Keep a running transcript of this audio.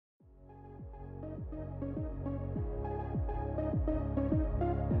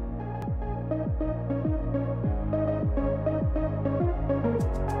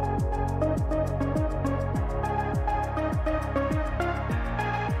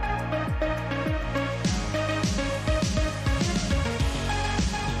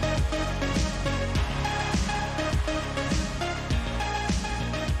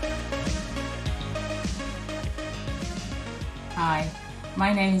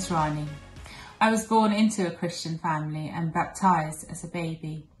My name is Rani. I was born into a Christian family and baptised as a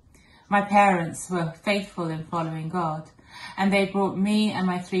baby. My parents were faithful in following God, and they brought me and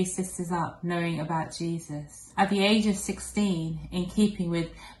my 3 sisters up knowing about Jesus. At the age of 16, in keeping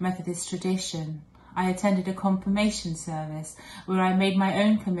with Methodist tradition, I attended a confirmation service where I made my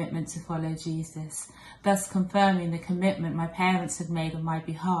own commitment to follow Jesus, thus confirming the commitment my parents had made on my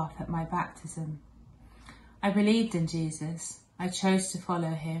behalf at my baptism. I believed in Jesus. I chose to follow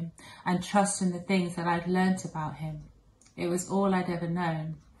him and trust in the things that I'd learnt about him. It was all I'd ever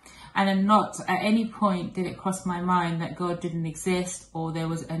known. And not at any point did it cross my mind that God didn't exist or there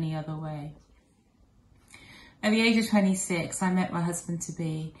was any other way. At the age of 26, I met my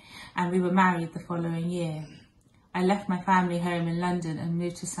husband-to-be and we were married the following year. I left my family home in London and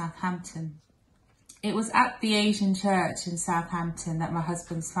moved to Southampton. It was at the Asian church in Southampton that my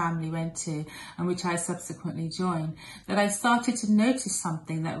husband's family went to, and which I subsequently joined, that I started to notice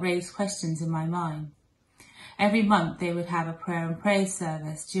something that raised questions in my mind. Every month they would have a prayer and praise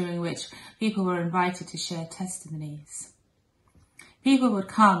service during which people were invited to share testimonies. People would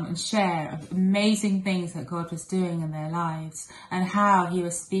come and share amazing things that God was doing in their lives and how he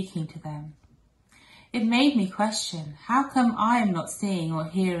was speaking to them. It made me question, how come I am not seeing or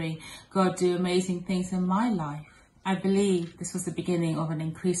hearing God do amazing things in my life? I believe this was the beginning of an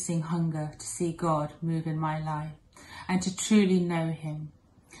increasing hunger to see God move in my life and to truly know him.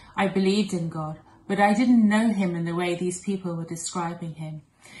 I believed in God, but I didn't know him in the way these people were describing him.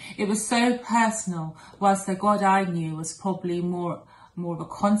 It was so personal, whilst the God I knew was probably more of a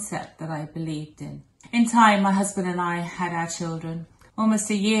concept that I believed in. In time, my husband and I had our children.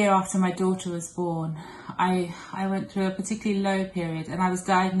 Almost a year after my daughter was born, I went through a particularly low period and I was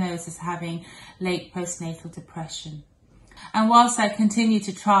diagnosed as having late postnatal depression. And whilst I continued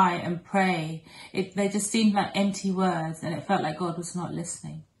to try and pray, they just seemed like empty words and it felt like God was not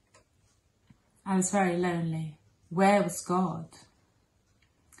listening. I was very lonely. Where was God?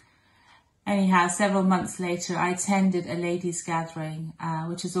 Anyhow, several months later, I attended a ladies' gathering,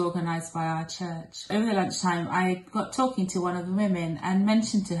 which was organised by our church. Over the lunchtime, I got talking to one of the women and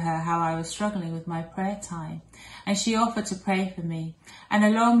mentioned to her how I was struggling with my prayer time. And she offered to pray for me. And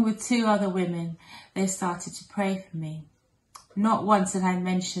along with 2 other women, they started to pray for me. Not once did I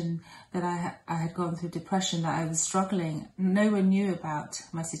mention that I had gone through depression, that I was struggling. No one knew about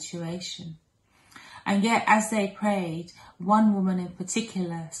my situation. And yet, as they prayed, one woman in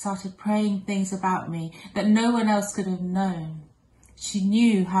particular started praying things about me that no one else could have known. She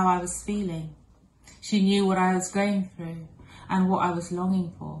knew how I was feeling. She knew what I was going through and what I was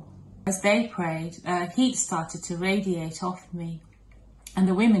longing for. As they prayed, heat started to radiate off me, and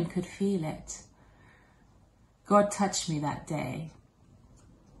the women could feel it. God touched me that day,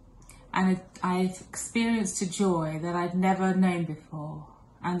 and I experienced a joy that I'd never known before.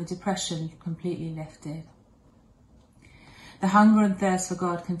 And the depression completely lifted. The hunger and thirst for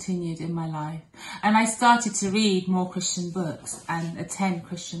God continued in my life, and I started to read more Christian books and attend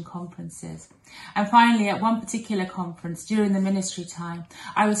Christian conferences. And finally, at one particular conference during the ministry time,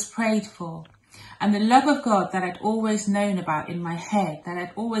 I was prayed for, and the love of God that I'd always known about in my head, that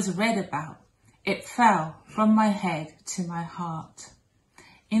I'd always read about, it fell from my head to my heart.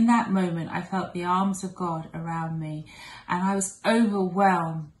 In that moment, I felt the arms of God around me and I was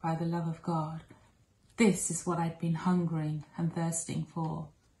overwhelmed by the love of God. This is what I'd been hungering and thirsting for.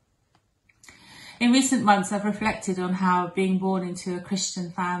 In recent months, I've reflected on how being born into a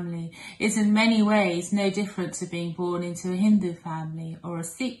Christian family is in many ways no different to being born into a Hindu family or a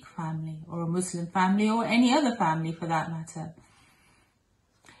Sikh family or a Muslim family or any other family for that matter.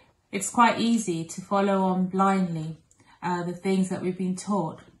 It's quite easy to follow on blindly the things that we've been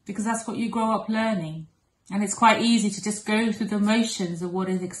taught, because that's what you grow up learning. And it's quite easy to just go through the motions of what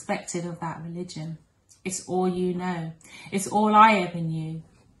is expected of that religion. It's all you know. It's all I ever knew.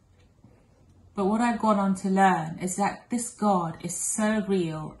 But what I've gone on to learn is that this God is so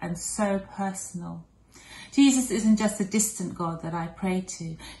real and so personal. Jesus isn't just a distant God that I pray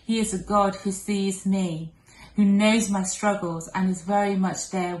to. He is a God who sees me, who knows my struggles and is very much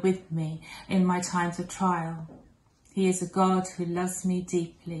there with me in my times of trial. He is a God who loves me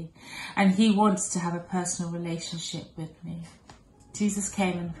deeply, and he wants to have a personal relationship with me. Jesus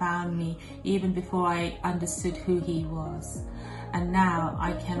came and found me even before I understood who he was, and now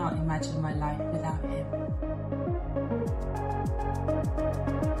I cannot imagine my life without him.